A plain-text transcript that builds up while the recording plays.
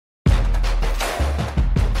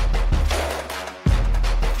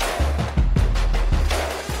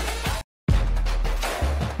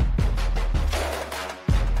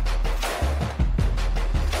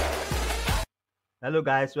Hello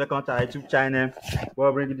guys, welcome to our YouTube channel.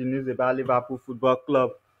 We're bringing the news about Liverpool Football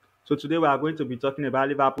Club. So today we are going to be talking about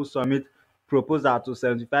Liverpool Summit proposal to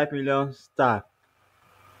 75 million star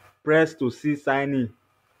press to see signing.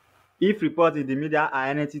 If reports in the media are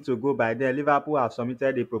anything to go by, then Liverpool have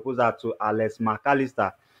submitted a proposal to alexis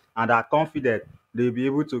and are confident they'll be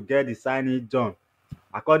able to get the signing done.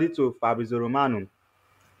 According to Fabrizio Romano,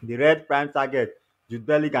 the Red prime target Jude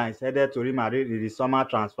Bellingham is headed to Real Madrid in the summer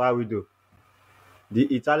transfer window. The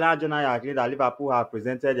Italian journal agreed that Liverpool have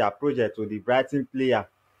presented their project to the Brighton player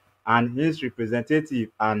and his representative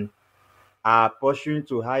and are pursuing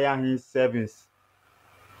to hire him savings.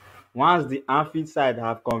 Once the Anfield side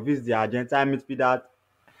have convinced the Argentine midfielder,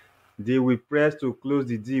 they will press to close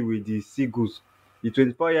the deal with the Seagulls. The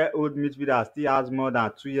 24-year-old midfielder still has more than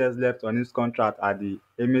 2 years left on his contract at the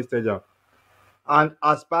Emirates Stadium. And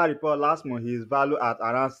as per report last month, he is valued at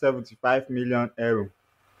around €75 million.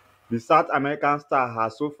 The South American star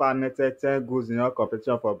has so far netted 10 goals in all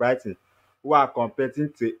competition for Brighton, who are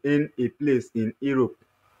competing to earn a place in Europe.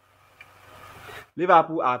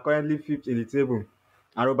 Liverpool are currently fifth in the table,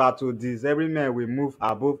 and Roberto De Zerbi will move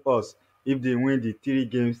above us if they win the 3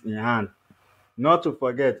 games in hand. Not to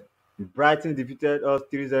forget, Brighton defeated us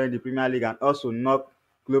 3-0 in the Premier League and also knocked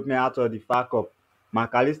Klopp out of the FA Cup.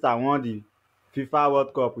 McAllister won the FIFA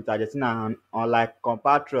World Cup with Argentina, and unlike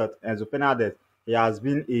compatriot Enzo Fernandez, he has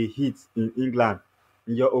been a hit in England.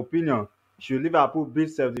 In your opinion, should Liverpool bid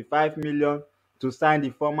 75 million to sign the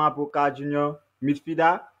former Boca Junior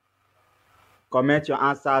midfielder? Comment your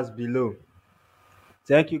answers below.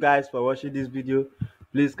 Thank you guys for watching this video.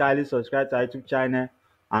 Please kindly subscribe to our YouTube channel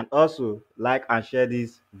and also like and share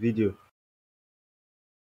this video.